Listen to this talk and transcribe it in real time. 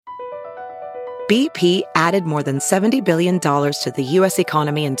BP added more than $70 billion to the U.S.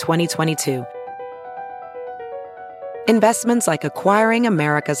 economy in 2022. Investments like acquiring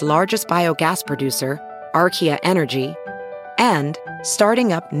America's largest biogas producer, Archaea Energy, and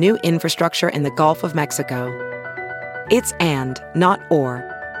starting up new infrastructure in the Gulf of Mexico. It's and, not or.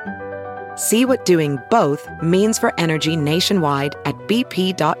 See what doing both means for energy nationwide at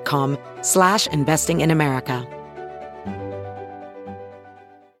bp.com/investing in America.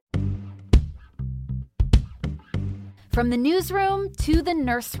 From the newsroom to the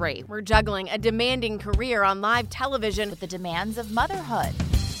nursery, we're juggling a demanding career on live television with the demands of motherhood.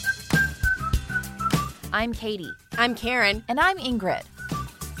 I'm Katie. I'm Karen. And I'm Ingrid.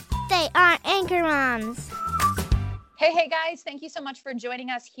 They are AnchorMOMS. Hey, guys. Thank you so much for joining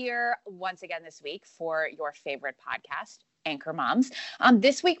us here once again this week for your favorite podcast, AnchorMOMS.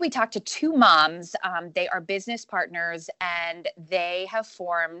 This week we talked to two moms. They are business partners and they have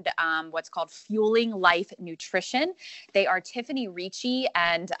formed what's called Fueling Life Nutrition. They are Tiffany Ricci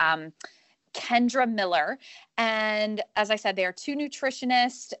and Kendra Miller. And as I said, they are two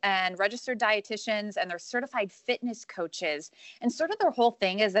nutritionists and registered dietitians, and they're certified fitness coaches. And sort of their whole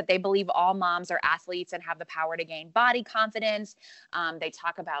thing is that they believe all moms are athletes and have the power to gain body confidence. They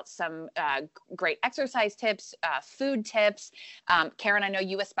talk about some great exercise tips, food tips. Karen, I know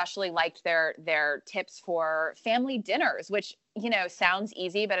you especially liked their tips for family dinners, which, sounds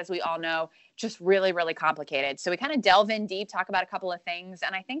easy, but as we all know, just really, really complicated. So we kind of delve in deep, talk about a couple of things,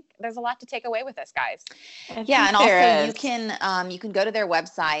 and I think there's a lot to take away with this, guys. Yeah, and also you can go to their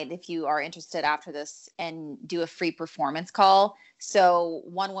website if you are interested after this and do a free performance call. So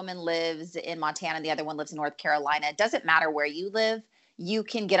one woman lives in Montana, the other one lives in North Carolina. It doesn't matter where you live. You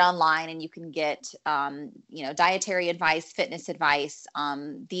can get online and you can get, dietary advice, fitness advice.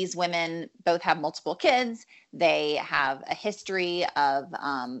 These women both have multiple kids. They have a history of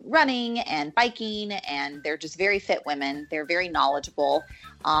running and biking, and they're just very fit women. They're very knowledgeable.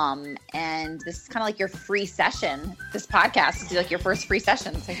 And this is kind of like your free session. This podcast is like your first free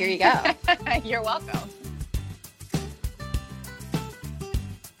session. So here you go. You're welcome.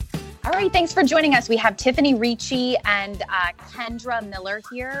 All right, thanks for joining us. We have Tiffany Ricci and Kendra Miller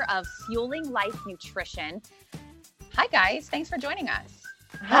here of Fueling Life Nutrition. Hi, guys. Thanks for joining us.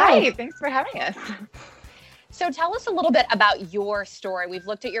 Hi, thanks for having us. So tell us a little bit about your story. We've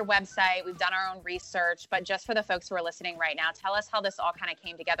looked at your website. We've done our own research. But just for the folks who are listening right now, tell us how this all kind of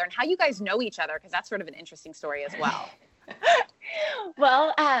came together and how you guys know each other, because that's sort of an interesting story as well.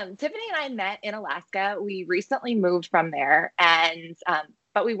 Well, Tiffany and I met in Alaska. We recently moved from there, and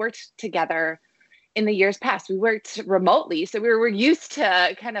but we worked together in the years past. We worked remotely, so we were used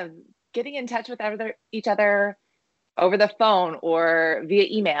to kind of getting in touch with each other over the phone or via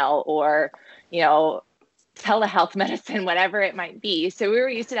email or, telehealth medicine, whatever it might be. So we were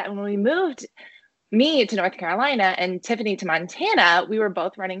used to that. When we moved, me to North Carolina and Tiffany to Montana, we were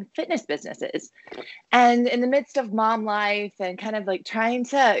both running fitness businesses. And in the midst of mom life and kind of like trying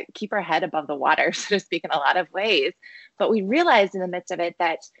to keep our head above the water, so to speak, in a lot of ways, but we realized in the midst of it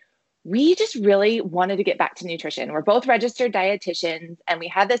that we just really wanted to get back to nutrition. We're both registered dietitians and we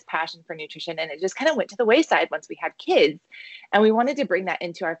had this passion for nutrition, and it just kind of went to the wayside once we had kids. And we wanted to bring that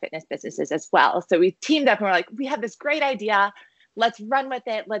into our fitness businesses as well. So we teamed up and we're like, we have this great idea. Let's run with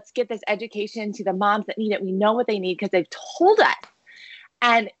it. Let's get this education to the moms that need it. We know what they need because they've told us.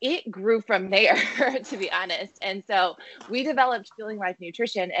 And it grew from there, to be honest. And so we developed Fueling Life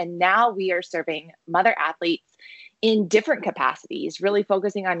Nutrition, and now we are serving mother athletes in different capacities, really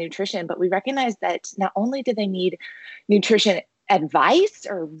focusing on nutrition. But we recognize that not only do they need nutrition advice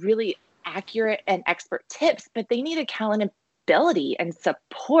or really accurate and expert tips, but they need accountability and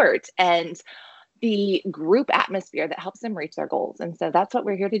support and the group atmosphere that helps them reach their goals. And so that's what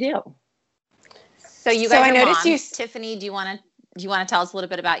we're here to do. So you guys are moms. Tiffany, do you want to tell us a little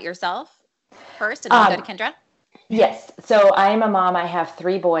bit about yourself first, and then go to Kendra? Yes. So I'm a mom. I have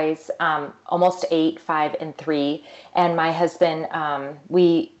three boys, almost 8, 5, and 3. And my husband,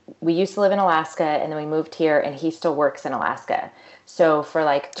 we used to live in Alaska, and then we moved here, and he still works in Alaska. So for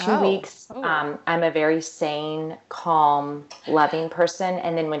like 2 weeks, I'm a very sane, calm, loving person.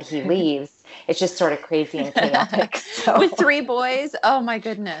 And then when he leaves, it's just sort of crazy and chaotic. So. With 3 boys? Oh my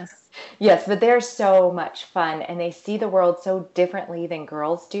goodness. Yes, but they're so much fun, and they see the world so differently than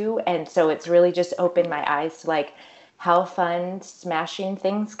girls do. And so it's really just opened my eyes to like how fun smashing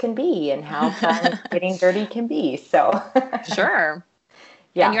things can be and how fun getting dirty can be. So sure.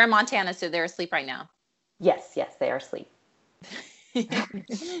 Yeah. And you're in Montana, so they're asleep right now. Yes, they are asleep.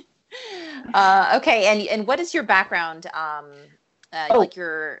 Okay. And what is your background? Like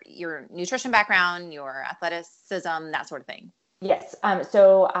your nutrition background, your athleticism, that sort of thing. Yes.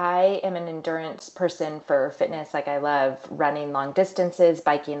 So I am an endurance person for fitness. Like I love running long distances,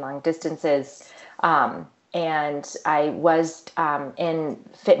 biking long distances. And I was in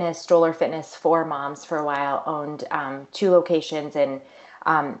fitness, stroller fitness for moms for a while, owned 2 locations and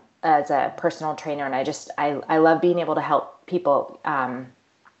as a personal trainer. And I love being able to help people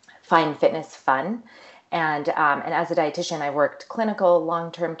find fitness fun. And as a dietitian, I worked clinical,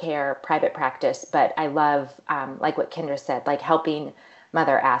 long-term care, private practice, but I love, like what Kendra said, like helping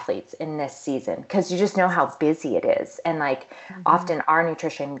mother athletes in this season, because you just know how busy it is. And like often our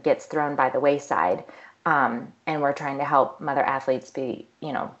nutrition gets thrown by the wayside. And we're trying to help mother athletes be,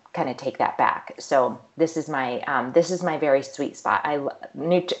 kind of take that back. So this is my very sweet spot. I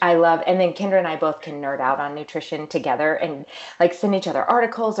love, and then Kendra and I both can nerd out on nutrition together and like send each other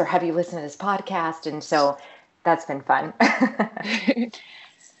articles or have you listen to this podcast. And so that's been fun.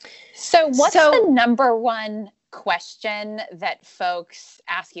 So what's the number one question that folks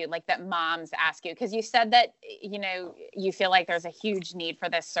ask you, like that moms ask you? Because you said that, you feel like there's a huge need for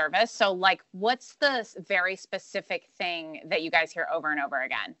this service. So like, what's the very specific thing that you guys hear over and over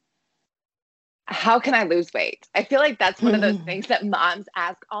again? How can I lose weight? I feel like that's one of those things that moms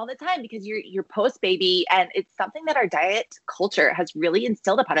ask all the time, because you're post baby, and it's something that our diet culture has really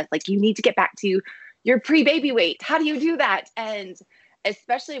instilled upon us. Like, you need to get back to your pre-baby weight. How do you do that? And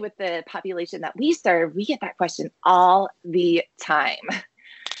especially with the population that we serve, we get that question all the time.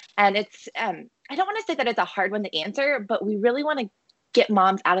 And it's, I don't want to say that it's a hard one to answer, but we really want to get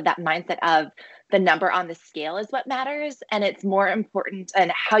moms out of that mindset of the number on the scale is what matters. And it's more important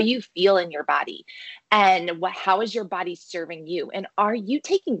and how you feel in your body and how is your body serving you? And are you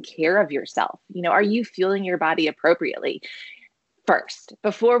taking care of yourself? Are you fueling your body appropriately? First,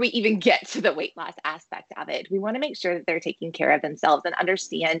 before we even get to the weight loss aspect of it, we want to make sure that they're taking care of themselves and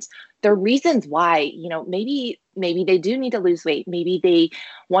understand the reasons why, maybe they do need to lose weight. Maybe they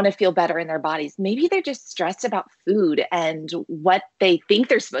want to feel better in their bodies. Maybe they're just stressed about food and what they think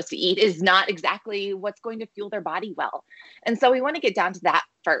they're supposed to eat is not exactly what's going to fuel their body well. And so we want to get down to that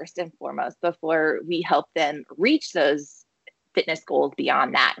first and foremost before we help them reach those fitness goals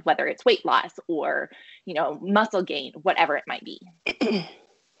beyond that, whether it's weight loss or, muscle gain, whatever it might be.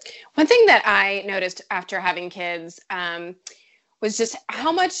 One thing that I noticed after having kids was just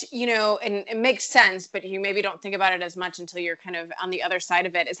how much, and it makes sense, but you maybe don't think about it as much until you're kind of on the other side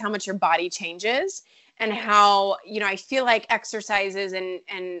of it, is how much your body changes and how, I feel like exercises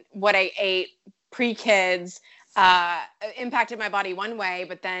and what I ate pre-kids impacted my body one way,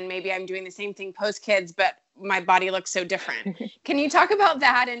 but then maybe I'm doing the same thing post-kids, but my body looks so different. Can you talk about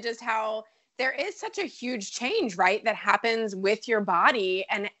that and just how there is such a huge change, right, that happens with your body?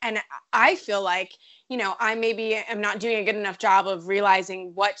 And I feel like, I maybe am not doing a good enough job of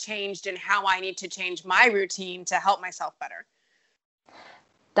realizing what changed and how I need to change my routine to help myself better.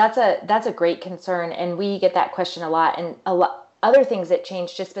 That's a great concern. And we get that question a lot. And a lot other things that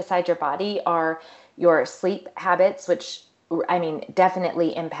change just beside your body are your sleep habits, which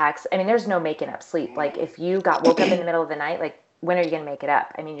definitely impacts. There's no making up sleep. Like if you got woke up in the middle of the night, like when are you going to make it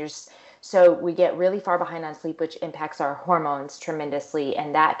up? So we get really far behind on sleep, which impacts our hormones tremendously.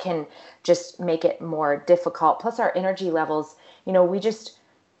 And that can just make it more difficult. Plus our energy levels,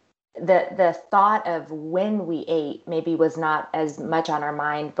 the thought of when we ate maybe was not as much on our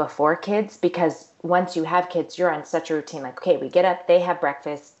mind before kids, because once you have kids, you're on such a routine. Like, okay, we get up, they have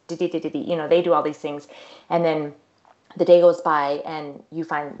breakfast, they do all these things. And then the day goes by and you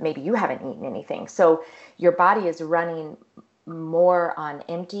find maybe you haven't eaten anything. So your body is running more on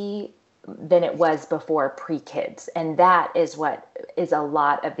empty than it was before pre-kids. And that is what is a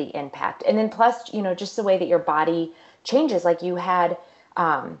lot of the impact. And then plus, just the way that your body changes, like you had,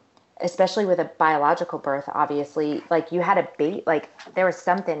 especially with a biological birth, obviously, like you had a baby, like there was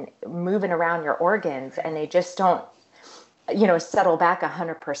something moving around your organs and they just don't, settle back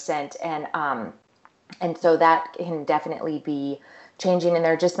 100%. And so that can definitely be changing. And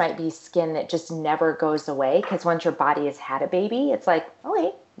there just might be skin that just never goes away. Because once your body has had a baby, it's like,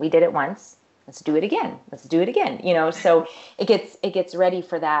 okay, we did it once. Let's do it again. Let's do it again. So it gets ready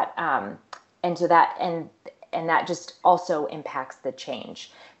for that. And so that, and that just also impacts the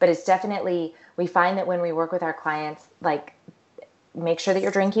change. But it's definitely, we find that when we work with our clients, like make sure that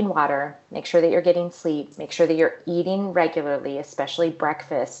you're drinking water, make sure that you're getting sleep, make sure that you're eating regularly, especially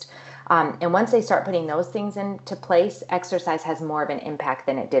breakfast. And once they start putting those things into place, exercise has more of an impact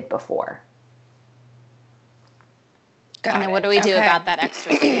than it did before. And then what do we do about that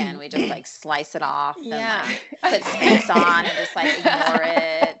extra skin? We just like slice it off and like put Spanx on and just like ignore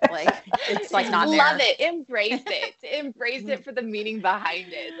it. Like it's like not love there. it. Embrace it. Embrace it for the meaning behind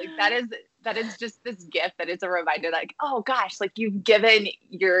it. Like that is just this gift that is a reminder like, oh gosh, like you've given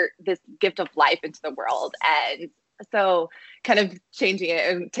this gift of life into the world. And so kind of changing it.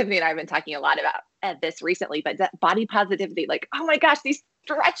 And Tiffany and I have been talking a lot about this recently, but that body positivity, like, oh my gosh, these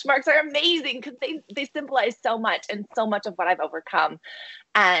stretch marks are amazing because they symbolize so much and so much of what I've overcome.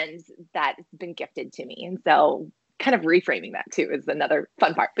 And that's been gifted to me. And so kind of reframing that too is another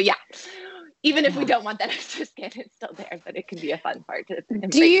fun part. But yeah, even if we don't want that extra skin, it's still there, but it can be a fun part.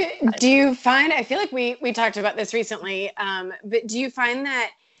 Do you find, I feel like we talked about this recently, but do you find that,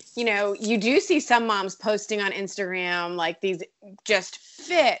 you know, you do see some moms posting on Instagram, like these just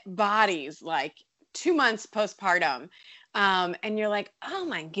fit bodies, like 2 months postpartum. And you're like, oh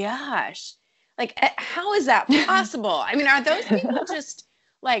my gosh, like, how is that possible? I mean, are those people just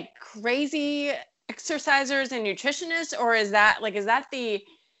like crazy exercisers and nutritionists, or is that the,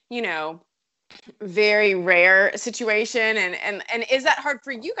 you know, very rare situation? And is that hard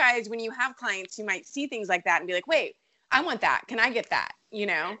for you guys when you have clients who might see things like that and be like, wait, I want that. Can I get that? You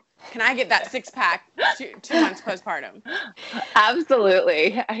know, can I get that 6-pack 2 months postpartum?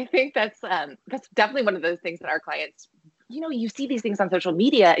 Absolutely. I think that's definitely one of those things that our clients, you know, you see these things on social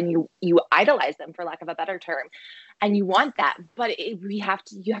media and you idolize them, for lack of a better term, and you want that. But you have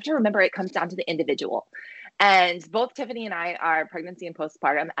to remember it comes down to the individual. And both Tiffany and I are pregnancy and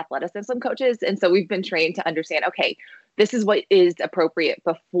postpartum athleticism coaches. And so we've been trained to understand, okay, this is what is appropriate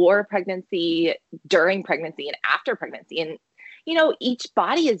before pregnancy, during pregnancy, and after pregnancy. And, you know, each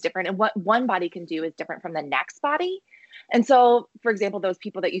body is different, and what one body can do is different from the next body. And so, for example, those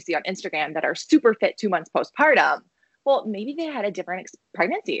people that you see on Instagram that are super fit 2 months postpartum, well, maybe they had a different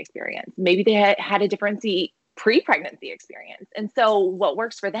pregnancy experience. Maybe they had a different pre-pregnancy experience. And so what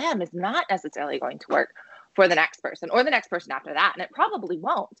works for them is not necessarily going to work for the next person or the next person after that. And it probably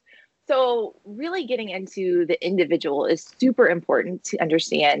won't. So really getting into the individual is super important to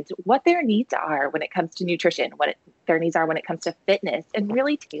understand what their needs are when it comes to nutrition, what their needs are when it comes to fitness, and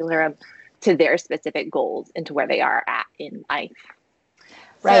really tailor them to their specific goals and to where they are at in life.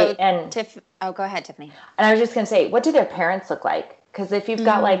 Right. So, and go ahead, Tiffany. And I was just going to say, what do their parents look like? Because if you've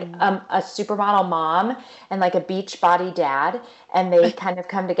got like a supermodel mom and like a beach body dad, and they kind of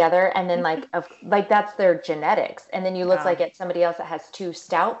come together, and then like that's their genetics. And then you look like at somebody else that has 2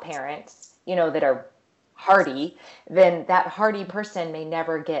 stout parents, you know, that are hardy, then that hardy person may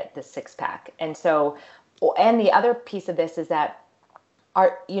never get the 6-pack. And so, and the other piece of this is that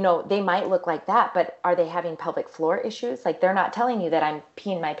they might look like that, but are they having pelvic floor issues? Like, they're not telling you that I'm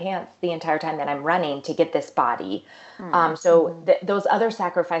peeing my pants the entire time that I'm running to get this body. Those other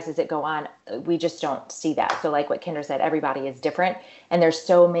sacrifices that go on, we just don't see that. So like what Kendra said, everybody is different, and there's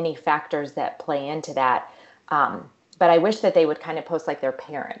so many factors that play into that. But I wish that they would kind of post like their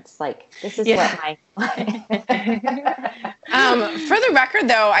parents, like, this is what my. For the record,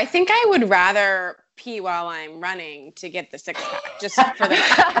 though, I think I would rather pee while I'm running to get the 6-pack, just for the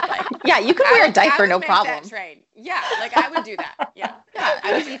record. Like, yeah, you can wear a diaper, no problem. Yeah, like I would do that. Yeah,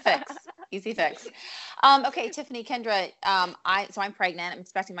 Easy fix. Okay, Tiffany, Kendra, so I'm pregnant. I'm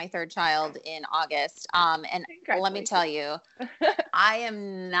expecting my 3rd child in August. And let me tell you, I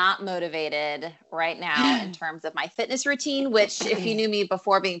am not motivated right now in terms of my fitness routine, which if you knew me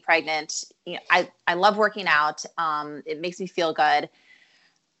before being pregnant, you know, I love working out. It makes me feel good.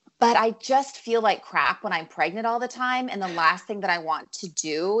 But I just feel like crap when I'm pregnant all the time. And the last thing that I want to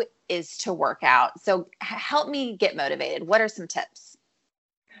do is to work out. So help me get motivated. What are some tips?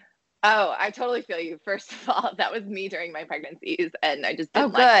 Oh, I totally feel you. First of all, that was me during my pregnancies, and I just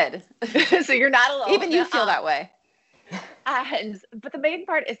didn't good. So you're not alone. Even you feel that way. But the main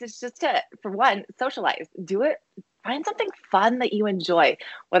part is it's just to, for one, socialize. Do it. Find something fun that you enjoy,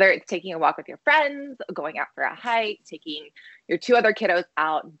 whether it's taking a walk with your friends, going out for a hike, taking your 2 other kiddos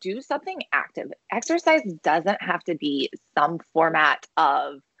out. Do something active. Exercise doesn't have to be some format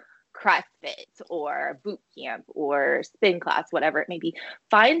of CrossFit or boot camp or spin class, whatever it may be.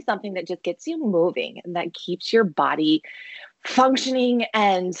 Find something that just gets you moving and that keeps your body functioning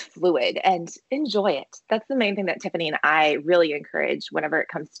and fluid, and enjoy it. That's the main thing that Tiffany and I really encourage whenever it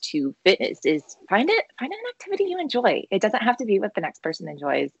comes to fitness is find an activity you enjoy. It doesn't have to be what the next person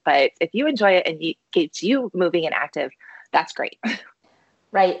enjoys, but if you enjoy it and it gets you moving and active, that's great.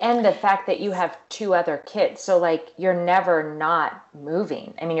 Right. And the fact that you have 2 other kids. So like, you're never not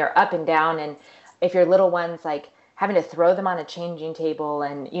moving. I mean, you're up and down. And if your little one's like having to throw them on a changing table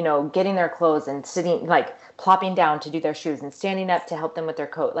and, you know, getting their clothes and sitting, like plopping down to do their shoes and standing up to help them with their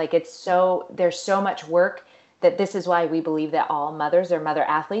coat. Like, there's so much work that this is why we believe that all mothers are mother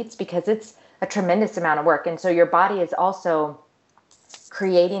athletes, because it's a tremendous amount of work. And so your body is also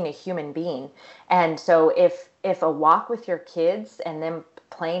creating a human being. And so if a walk with your kids and them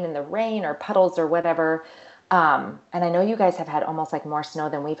playing in the rain or puddles or whatever, and I know you guys have had almost like more snow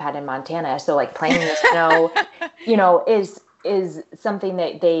than we've had in Montana. So like playing in the snow, you know, is something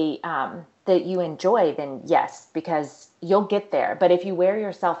that that you enjoy, then yes, because you'll get there. But if you wear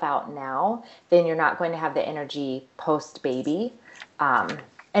yourself out now, then you're not going to have the energy post baby. And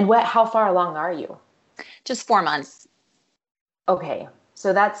how far along are you? Just 4 months. Okay.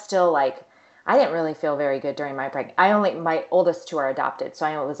 So that's still like, I didn't really feel very good during my my oldest 2 are adopted. So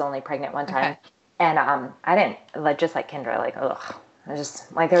I was only pregnant one time. Okay. And I didn't, like, just like Kendra, like, ugh, I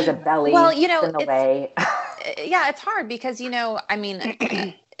just like, there's a belly in the way. Yeah, it's hard because, you know, I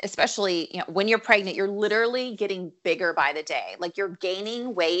mean, especially, you know, when you're pregnant, you're literally getting bigger by the day. Like you're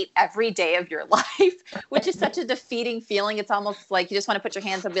gaining weight every day of your life, which is such a defeating feeling. It's almost like you just want to put your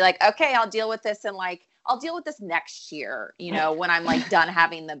hands up and be like, okay, I'll deal with this. And like, I'll deal with this next year, you know, when I'm like done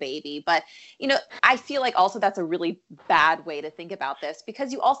having the baby. But, you know, I feel like also that's a really bad way to think about this,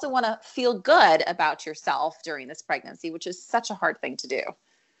 because you also want to feel good about yourself during this pregnancy, which is such a hard thing to do.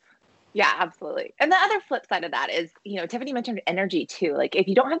 Yeah, absolutely. And the other flip side of that is, you know, Tiffany mentioned energy too. Like if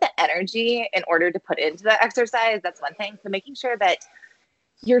you don't have the energy in order to put into the exercise, that's one thing. So making sure that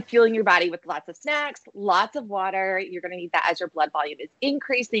you're fueling your body with lots of snacks, lots of water. You're going to need that as your blood volume is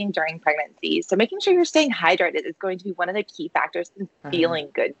increasing during pregnancy. So making sure you're staying hydrated is going to be one of the key factors in feeling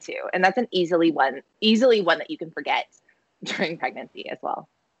good too. And that's an easily one that you can forget during pregnancy as well.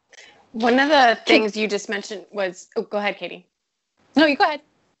 One of the things you just mentioned was, go ahead, Katie. No, you go ahead.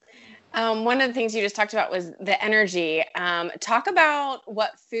 One of the things you just talked about was the energy. Talk about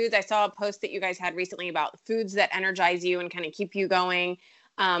what foods. I saw a post that you guys had recently about foods that energize you and kind of keep you going.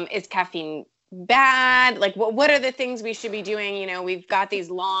 Is caffeine bad? Like, what are the things we should be doing? You know, we've got these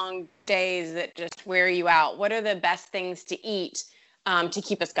long days that just wear you out. What are the best things to eat to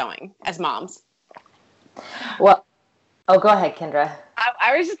keep us going as moms? Well, go ahead, Kendra.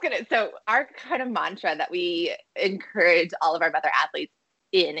 I was just so our kind of mantra that we encourage all of our mother athletes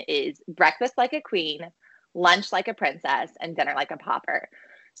in is breakfast like a queen, lunch like a princess, and dinner like a pauper.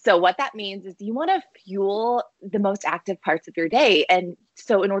 So what that means is you want to fuel the most active parts of your day. And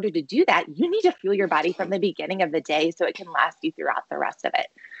so in order to do that, you need to fuel your body from the beginning of the day so it can last you throughout the rest of it.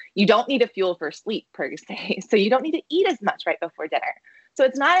 You don't need to fuel for sleep per se. So you don't need to eat as much right before dinner. So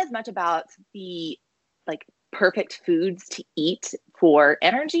it's not as much about the like perfect foods to eat for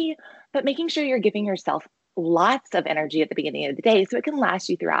energy, but making sure you're giving yourself lots of energy at the beginning of the day so it can last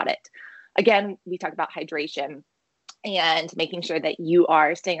you throughout it. Again, we talk about hydration and making sure that you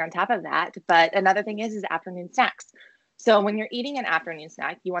are staying on top of that. But another thing is afternoon snacks. So when you're eating an afternoon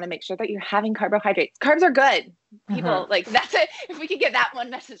snack, you want to make sure that you're having carbohydrates. Carbs are good. People like that's it. If we could get that one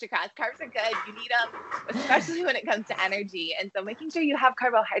message across, carbs are good. You need them, especially when it comes to energy. And so making sure you have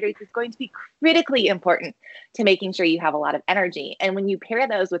carbohydrates is going to be critically important to making sure you have a lot of energy. And when you pair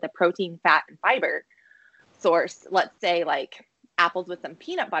those with a protein, fat, and fiber source, let's say like apples with some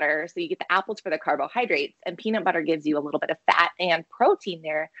peanut butter. So you get the apples for the carbohydrates, and peanut butter gives you a little bit of fat and protein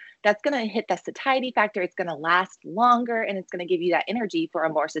there. That's going to hit the satiety factor. It's going to last longer, and it's going to give you that energy for a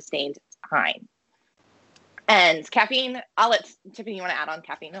more sustained time. And caffeine, I'll let Tiffany, you want to add on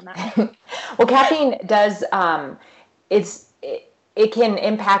caffeine on that? Well, caffeine does, it can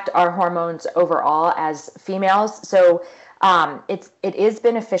impact our hormones overall as females. So it is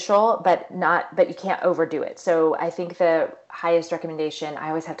beneficial, but you can't overdo it. So I think the highest recommendation, I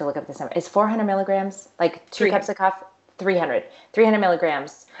always have to look up this number, is 400 milligrams, like 2 cups of coffee, 300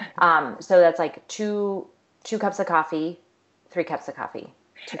 milligrams. So that's like two cups of coffee, 3 cups of coffee.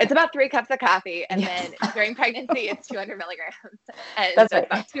 It's about 3 cups of coffee. And then during pregnancy, it's 200 milligrams. And that's so right.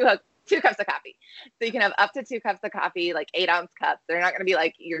 It's about two cups of coffee. So you can have up to 2 cups of coffee, like 8-ounce cups. They're not going to be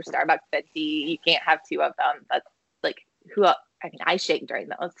like your Starbucks 50. You can't have 2 of them. That's like, I shake during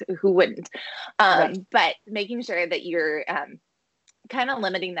those. Who wouldn't? Right. But making sure that you're kind of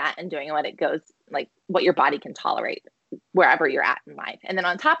limiting that and doing what it goes, like what your body can tolerate wherever you're at in life. And then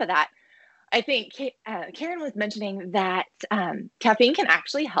on top of that, I think Karen was mentioning that caffeine can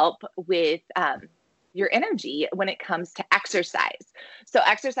actually help with your energy when it comes to exercise. So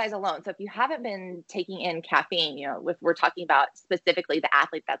exercise alone. So if you haven't been taking in caffeine, you know, if we're talking about specifically the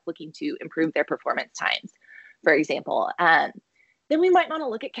athlete that's looking to improve their performance times, for example, then we might want to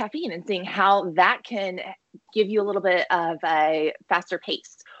look at caffeine and seeing how that can give you a little bit of a faster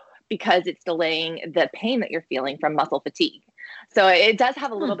pace because it's delaying the pain that you're feeling from muscle fatigue. So it does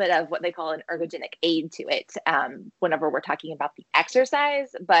have a little bit of what they call an ergogenic aid to it whenever we're talking about the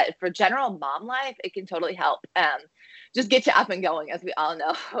exercise. But for general mom life, it can totally help. Just get you up and going, as we all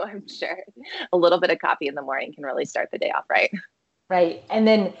know, I'm sure. A little bit of coffee in the morning can really start the day off right. Right. And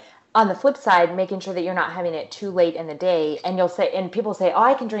then on the flip side, making sure that you're not having it too late in the day. And people say, oh,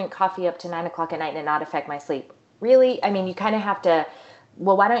 I can drink coffee up to 9 o'clock at night and not affect my sleep. Really? I mean, you kind of have to,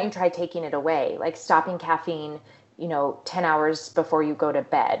 well, why don't you try taking it away? Like stopping caffeine, 10 hours before you go to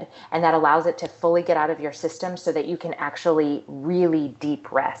bed. And that allows it to fully get out of your system so that you can actually really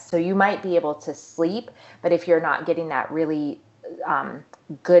deep rest. So you might be able to sleep, but if you're not getting that really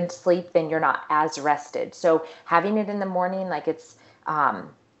good sleep, then you're not as rested. So having it in the morning, like it's,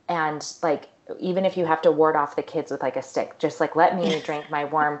 and like, even if you have to ward off the kids with like a stick, just like, let me drink my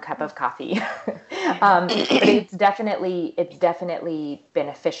warm cup of coffee. But it's definitely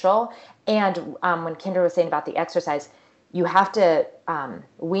beneficial. And when Kendra was saying about the exercise, you have to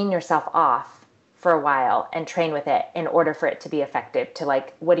wean yourself off for a while and train with it in order for it to be effective. To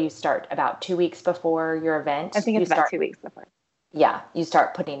like, what do you start about 2 weeks before your event? I think it's about 2 weeks before. Yeah, you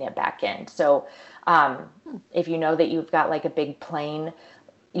start putting it back in. So if you know that you've got like a big plane,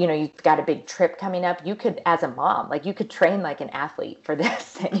 you've got a big trip coming up, you could, as a mom, like you could train like an athlete for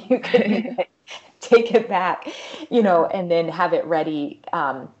this, and you could take it back, and then have it ready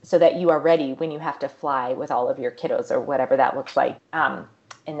so that you are ready when you have to fly with all of your kiddos or whatever that looks like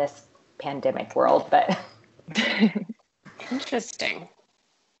in this pandemic world. But interesting.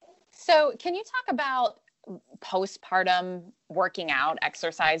 So can you talk about postpartum working out,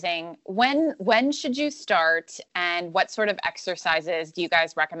 exercising? When should you start, and what sort of exercises do you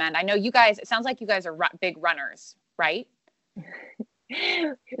guys recommend? I know you guys, it sounds like you guys are big runners, right?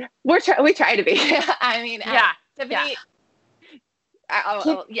 We try to be. I mean, Tiffany,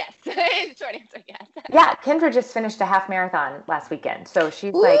 yes. Short answer, yes. Yeah, Kendra just finished a half marathon last weekend, so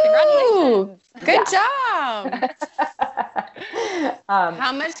she's like, congratulations. Good job.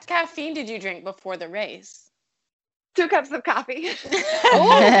 How much caffeine did you drink before the race? 2 cups of coffee.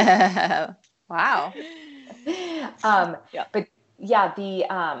 Wow. But yeah, the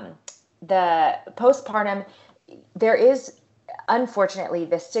postpartum, there is, unfortunately,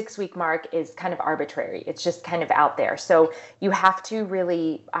 the 6-week mark is kind of arbitrary. It's just kind of out there. So you have to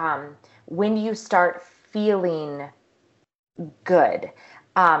really, when you start feeling good,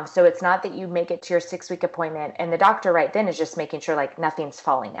 so it's not that you make it to your 6-week appointment and the doctor right then is just making sure like nothing's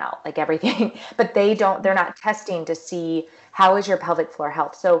falling out, like everything, but they're not testing to see how is your pelvic floor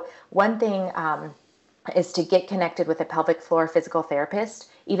health. So one thing is to get connected with a pelvic floor physical therapist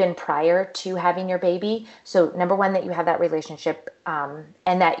even prior to having your baby. So number one, that you have that relationship and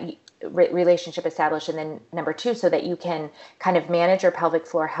that relationship established. And then number two, so that you can kind of manage your pelvic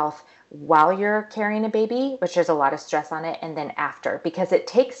floor health while you're carrying a baby, which there's a lot of stress on it, and then after, because it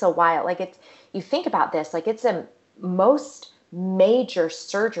takes a while. Like you think about this, like it's most major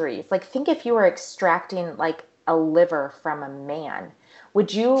surgeries. Like think if you were extracting like a liver from a man,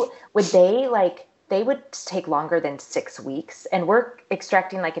 they would take longer than 6 weeks, and we're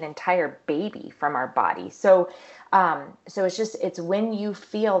extracting like an entire baby from our body. So it's when you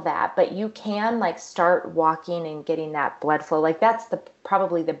feel that, but you can like start walking and getting that blood flow. Like that's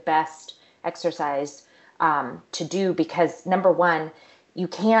probably the best exercise to do, because number one,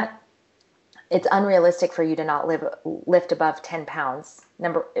 it's unrealistic for you to not lift above 10 pounds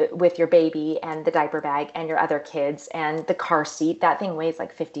with your baby and the diaper bag and your other kids and the car seat. That thing weighs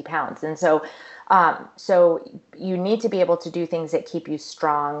like 50 pounds. And so you need to be able to do things that keep you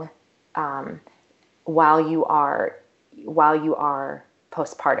strong while you are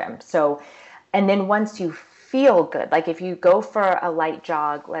postpartum. So, and then once you feel good, like if you go for a light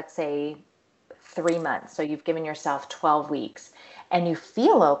jog, let's say 3 months, so you've given yourself 12 weeks and you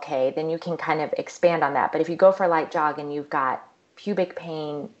feel okay, then you can kind of expand on that. But if you go for a light jog and you've got pubic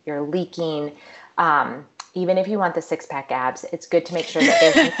pain, you're leaking, even if you want the 6-pack abs, it's good to make sure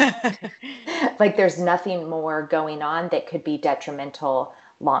that there's nothing more going on that could be detrimental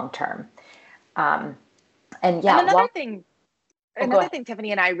long-term. Another thing,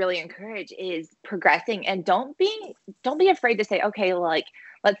 Tiffany and I really encourage is progressing, and don't be afraid to say, okay, like,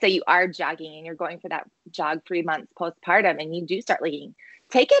 let's say you are jogging and you're going for that jog 3 months postpartum and you do start leaking,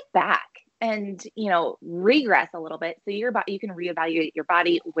 take it back and, regress a little bit. So you can reevaluate your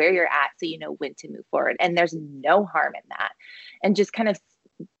body, where you're at, so you know when to move forward. And there's no harm in that. And just kind of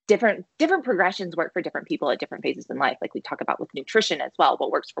different progressions work for different people at different phases in life. Like we talk about with nutrition as well.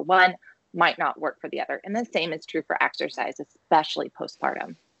 What works for one might not work for the other. And the same is true for exercise, especially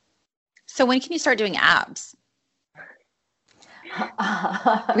postpartum. So when can you start doing abs?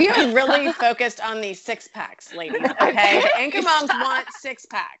 We are really focused on these 6-packs, ladies. Okay, the Anchor Moms want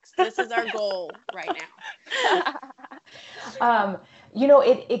 6-packs. This is our goal right now.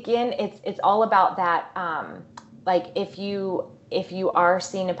 It's all about that. Like if you are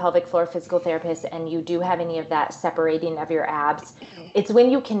seeing a pelvic floor physical therapist and you do have any of that separating of your abs, it's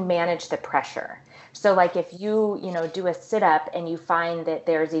when you can manage the pressure. So like if you do a sit up and you find that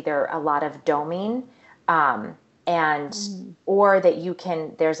there's either a lot of doming, or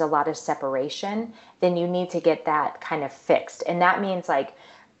that there's a lot of separation, then you need to get that kind of fixed. And that means like,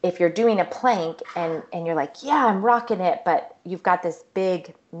 if you're doing a plank and you're like, yeah, I'm rocking it, but you've got this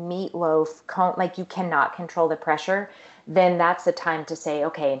big meatloaf cone, like you cannot control the pressure, then that's the time to say,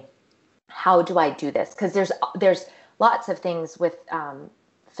 okay, how do I do this? Because there's lots of things with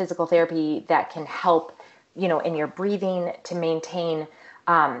physical therapy that can help, in your breathing to maintain,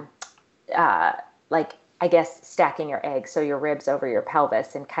 like, I guess, stacking your eggs, so your ribs over your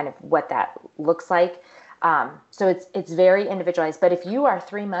pelvis and kind of what that looks like. So it's very individualized, but if you are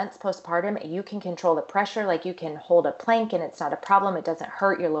 3 months postpartum, you can control the pressure, like you can hold a plank and it's not a problem. It doesn't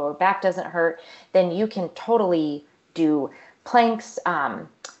hurt. Your lower back doesn't hurt. Then you can totally do planks,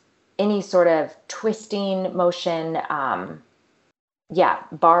 any sort of twisting motion, bar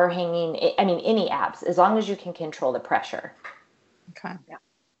hanging. I mean, any abs, as long as you can control the pressure. Okay. Yeah.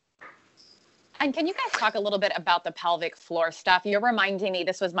 And can you guys talk a little bit about the pelvic floor stuff? You're reminding me,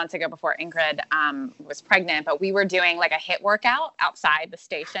 this was months ago before Ingrid was pregnant, but we were doing like a HIIT workout outside the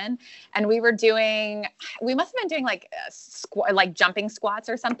station. And we must have been doing like jumping squats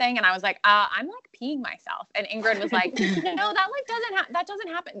or something. And I was like, I'm like peeing myself. And Ingrid was like, no, that doesn't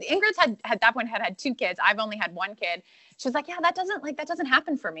happen. Ingrid's had at that point had 2 kids. I've only had 1 kid. She was like, yeah, that doesn't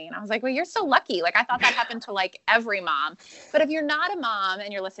happen for me. And I was like, well, you're so lucky. Like, I thought that happened to like every mom. But if you're not a mom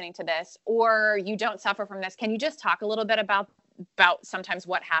and you're listening to this, or you don't suffer from this, can you just talk a little bit about sometimes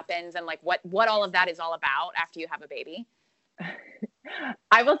what happens and like what all of that is all about after you have a baby?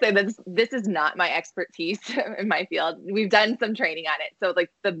 I will say that this is not my expertise in my field. We've done some training on it. So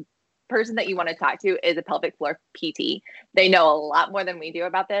like the person that you want to talk to is a pelvic floor PT. They know a lot more than we do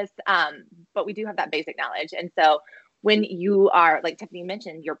about this. But we do have that basic knowledge. And so when you are, like Tiffany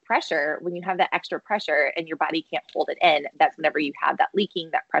mentioned, your pressure, when you have that extra pressure and your body can't hold it in, that's whenever you have that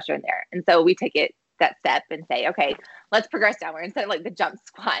leaking, that pressure in there. And so we take it that step and say, okay, let's progress downward. Instead of like the jump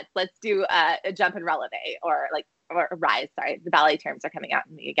squats, let's do a jump and releve, or rise. Sorry, the ballet terms are coming out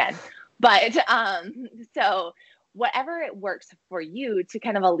in me again. But so whatever it works for you to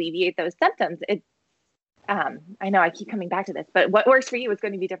kind of alleviate those symptoms, I know I keep coming back to this, but what works for you is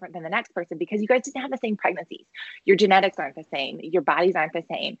going to be different than the next person, because you guys didn't have the same pregnancies. Your genetics aren't the same. Your bodies aren't the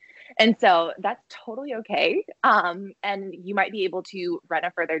same. And so that's totally okay. And you might be able to run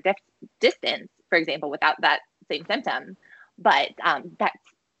a further distance, for example, without that same symptom. But that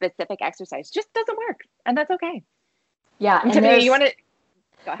specific exercise just doesn't work. And that's okay. Yeah. And Tiffany, you want to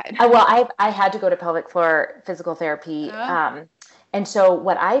go ahead? Well, I had to go to pelvic floor physical therapy. And so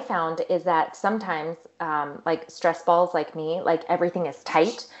what I found is that sometimes, like stress balls like me, like everything is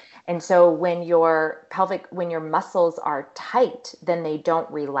tight. And so when your muscles are tight, then they don't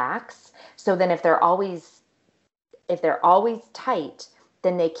relax. So then if they're always tight,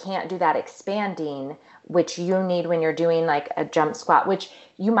 then they can't do that expanding, which you need when you're doing like a jump squat, which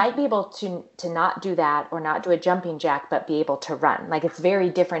you might be able to not do that or not do a jumping jack, but be able to run. Like it's very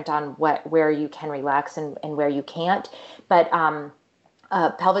different on where you can relax and where you can't. But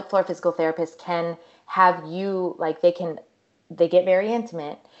pelvic floor physical therapists can have you, like they get very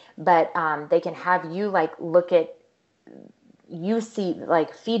intimate, but they can have you like look at, you see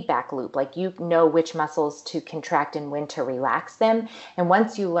like feedback loop, like you know which muscles to contract and when to relax them. And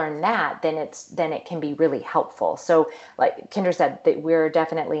once you learn that, then it can be really helpful. So like Kendra said, that we're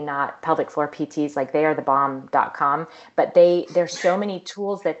definitely not pelvic floor PTs, like they are the bomb.com, but there's so many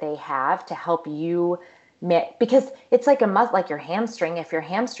tools that they have to help you, because it's like like your hamstring. If your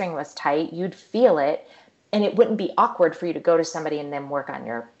hamstring was tight, you'd feel it and it wouldn't be awkward for you to go to somebody and then work on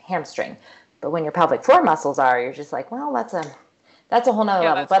your hamstring. But when your pelvic floor muscles are, you're just like, well, that's a whole nother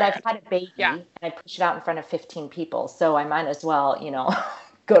level. But I've had a baby and I push it out in front of 15 people. So I might as well,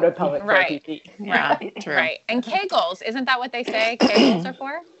 go to pelvic floor PT. Yeah, true. Right. And Kegels, isn't that what they say Kegels are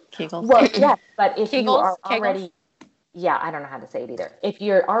for? Kegels. Well, yes, but if you are already, I don't know how to say it either. If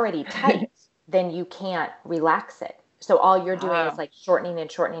you're already tight, then you can't relax it. So all you're doing is like shortening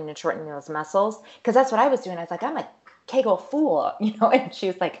those muscles. Because that's what I was doing. I was like, I'm a Kegel fool, and she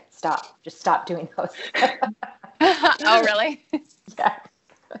was like, just stop doing those. Oh, really?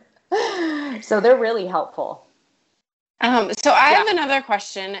 Yeah. So they're really helpful. So I have another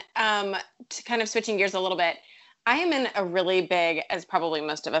question, to kind of switching gears a little bit. I am in a really big, as probably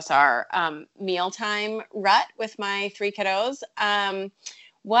most of us are, mealtime rut with my 3 kiddos.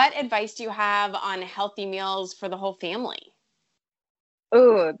 What advice do you have on healthy meals for the whole family?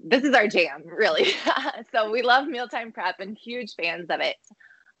 Oh, this is our jam, really. So we love mealtime prep and huge fans of it.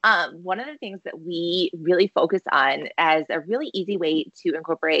 One of the things that we really focus on as a really easy way to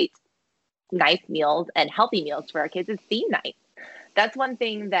incorporate nice meals and healthy meals for our kids is theme nights. That's one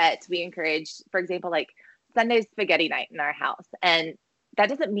thing that we encourage, for example, like Sunday spaghetti night in our house. And that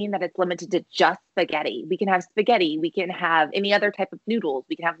doesn't mean that it's limited to just spaghetti. We can have spaghetti, we can have any other type of noodles,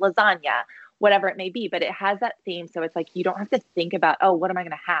 we can have lasagna, whatever it may be, but it has that theme. So it's like, you don't have to think about, oh, what am I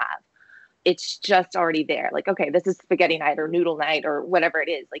going to have? It's just already there. Like, okay, this is spaghetti night or noodle night or whatever it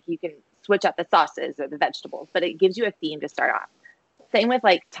is. Like, you can switch up the sauces or the vegetables, but it gives you a theme to start off. Same with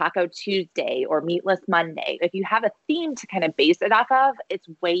like Taco Tuesday or Meatless Monday. If you have a theme to kind of base it off of, it's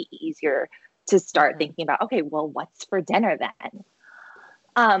way easier to start thinking about, okay, well, what's for dinner then?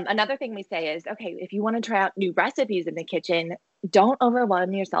 Another thing we say is, okay, if you want to try out new recipes in the kitchen, don't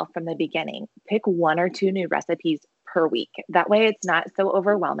overwhelm yourself from the beginning. Pick 1 or 2 new recipes per week. That way it's not so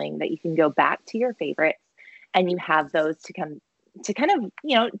overwhelming that you can go back to your favorites and you have those to come to kind of,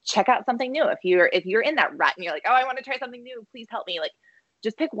 check out something new. If you're in that rut and you're like, oh, I want to try something new, please help me. Like,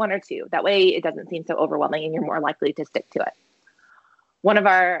 just pick 1 or 2. That way it doesn't seem so overwhelming and you're more likely to stick to it. One of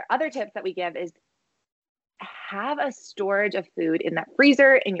our other tips that we give is have a storage of food in that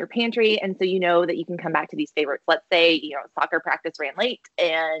freezer in your pantry. And so you know that you can come back to these favorites. Let's say, soccer practice ran late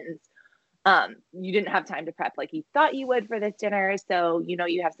and you didn't have time to prep like you thought you would for this dinner. So,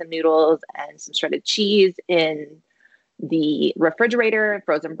 you have some noodles and some shredded cheese in the refrigerator,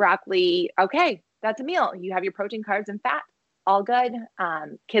 frozen broccoli. Okay, that's a meal. You have your protein, carbs, and fat. All good.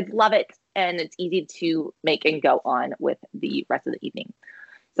 Kids love it. And it's easy to make and go on with the rest of the evening.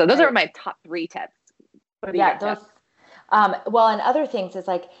 So those are my top 3 tips. Yeah, those. Well, and other things is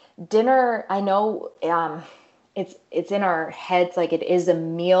like dinner. I know it's in our heads like it is a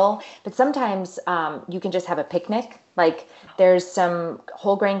meal, but sometimes you can just have a picnic. Like there's some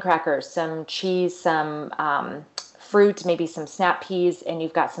whole grain crackers, some cheese, some fruit, maybe some snap peas, and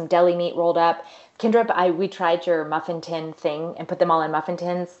you've got some deli meat rolled up. Kendra, we tried your muffin tin thing and put them all in muffin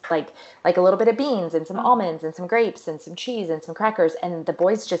tins, like a little bit of beans and some almonds and some grapes and some cheese and some crackers. And the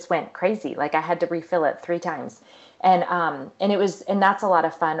boys just went crazy. Like I had to refill it 3 times. And that's a lot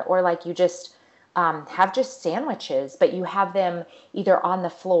of fun. Or like you just have just sandwiches, but you have them either on the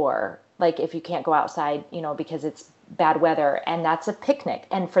floor, like if you can't go outside, because it's bad weather, and that's a picnic.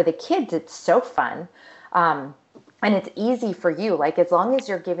 And for the kids, it's so fun. And it's easy for you. Like as long as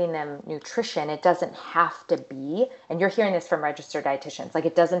you're giving them nutrition, it doesn't have to be, and you're hearing this from registered dietitians, like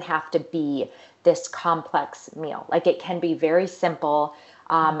it doesn't have to be this complex meal. Like it can be very simple.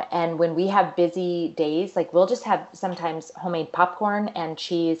 And when we have busy days, like we'll just have sometimes homemade popcorn and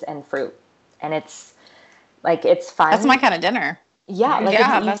cheese and fruit. And it's fun. That's my kind of dinner. Yeah, like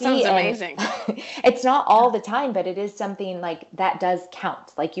that sounds amazing. It's not all the time, but it is something like that does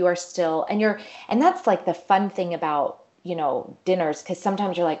count. Like you are still, and that's like the fun thing about, dinners, because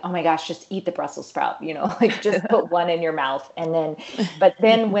sometimes you're like, oh my gosh, just eat the Brussels sprout, like just put one in your mouth. And but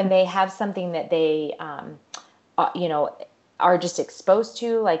then when they have something that they, are just exposed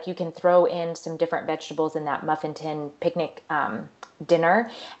to, like you can throw in some different vegetables in that muffin tin picnic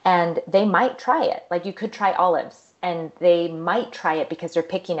dinner, and they might try it. Like you could try olives. And they might try it because they're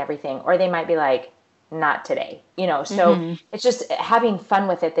picking everything, or they might be like, not today, so it's just having fun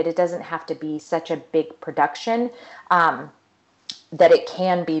with it, that it doesn't have to be such a big production, that it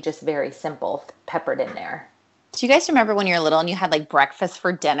can be just very simple peppered in there. Do you guys remember when you were little and you had like breakfast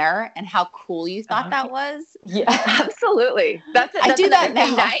for dinner and how cool you thought that was? Yeah, absolutely. I do that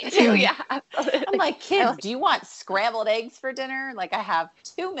now night too. Yeah, absolutely. I'm like, kids, do you want scrambled eggs for dinner? Like I have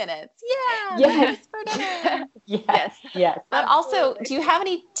 2 minutes. Yeah. Yes. For dinner. Yes. But also, do you have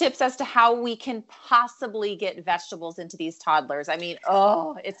any tips as to how we can possibly get vegetables into these toddlers? I mean,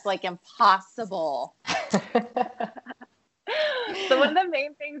 it's like impossible. So one of the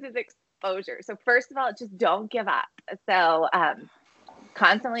main things is exposure. So first of all, just don't give up. So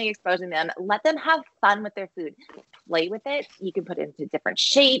constantly exposing them, let them have fun with their food, play with it. You can put it into different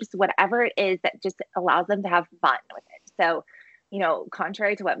shapes, whatever it is that just allows them to have fun with it. So,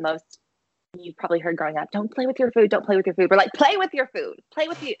 contrary to what most you've probably heard growing up, don't play with your food, don't play with your food. We're like, play with your food,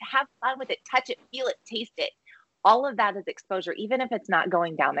 have fun with it, touch it, feel it, taste it. All of that is exposure, even if it's not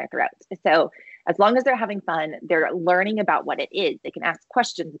going down their throat. So as long as they're having fun, they're learning about what it is. They can ask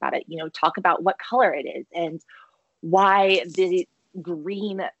questions about it, talk about what color it is and why the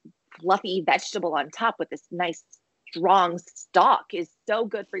green fluffy vegetable on top with this nice strong stalk is so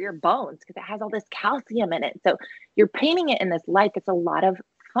good for your bones because it has all this calcium in it. So you're painting it in this light that's a lot of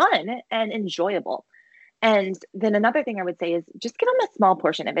fun and enjoyable. And then another thing I would say is just give them a small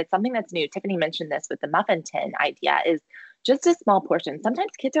portion. If it's something that's new, Tiffany mentioned this with the muffin tin idea, is just a small portion. Sometimes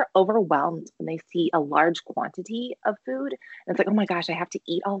kids are overwhelmed when they see a large quantity of food. And it's like, oh my gosh, I have to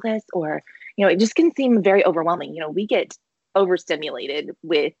eat all this. Or, it just can seem very overwhelming. We get overstimulated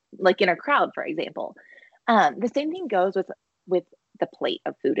with, like in a crowd, for example. The same thing goes with the plate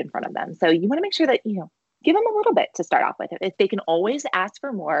of food in front of them. So you want to make sure that, give them a little bit to start off with. If they can always ask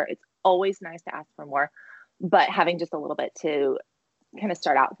for more, it's always nice to ask for more. But having just a little bit to kind of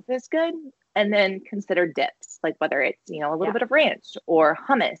start out with is good. And then consider dips, like whether it's, a little bit of ranch or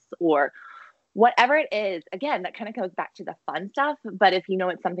hummus or whatever it is. Again, that kind of goes back to the fun stuff. But if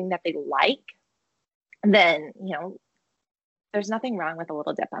it's something that they like, then, there's nothing wrong with a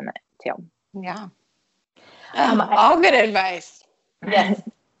little dip on that too. Yeah. All good advice. Yes.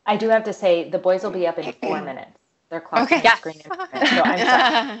 I do have to say the boys will be up in 4 minutes. They're clocking the screen in 4 minutes. So I'm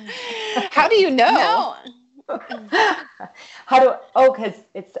sorry. How do you know? Because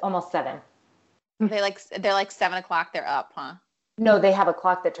it's almost 7. They're like 7:00. They're up, huh? No, they have a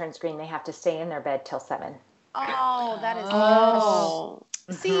clock that turns green. They have to stay in their bed till 7. Oh, that is. Oh.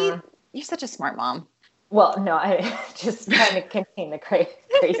 See, you're such a smart mom. Well, no, I just trying to contain the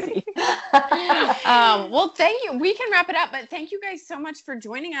crazy. Well, thank you. We can wrap it up, but thank you guys so much for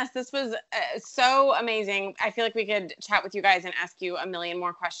joining us. This was so amazing. I feel like we could chat with you guys and ask you a million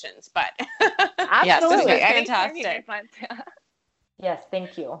more questions, but yes, this was fantastic. Yes,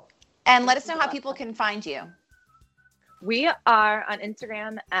 thank you. And let us know how people can find you. We are on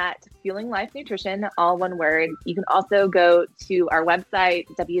Instagram at Fueling Life Nutrition, all one word. You can also go to our website,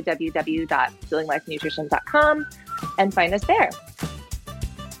 www.fuelinglifenutrition.com, and find us there.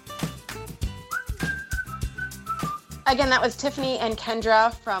 Again, that was Tiffany and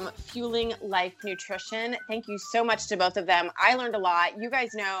Kendra from Fueling Life Nutrition. Thank you so much to both of them. I learned a lot. You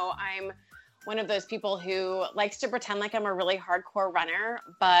guys know I'm one of those people who likes to pretend like I'm a really hardcore runner,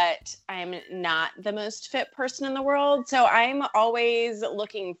 but I'm not the most fit person in the world. So I'm always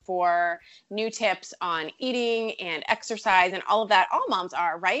looking for new tips on eating and exercise and all of that. All moms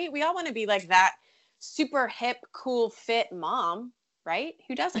are, right? We all want to be like that super hip, cool, fit mom, right?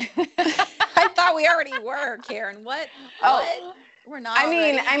 Who doesn't? I thought we already were, Karen. What? Oh, we're not. I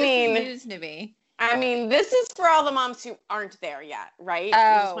mean, news to me. I mean, this is for all the moms who aren't there yet, right?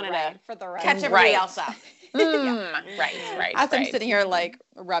 Oh, we just wanted to for the rest. catch everybody else up. Yeah. Right. As I'm sitting here, like,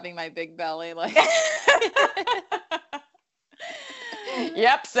 rubbing my big belly, like.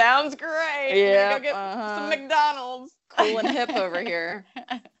 Yep, sounds great. Yeah. Go get some McDonald's. Cool and hip over here.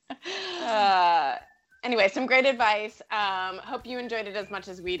 Anyway, some great advice. Hope you enjoyed it as much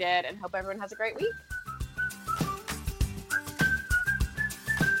as we did, and hope everyone has a great week.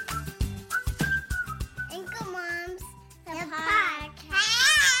 AnchorMOMS, the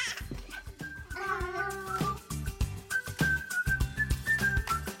podcast.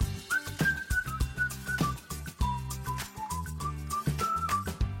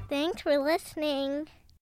 Thanks for listening.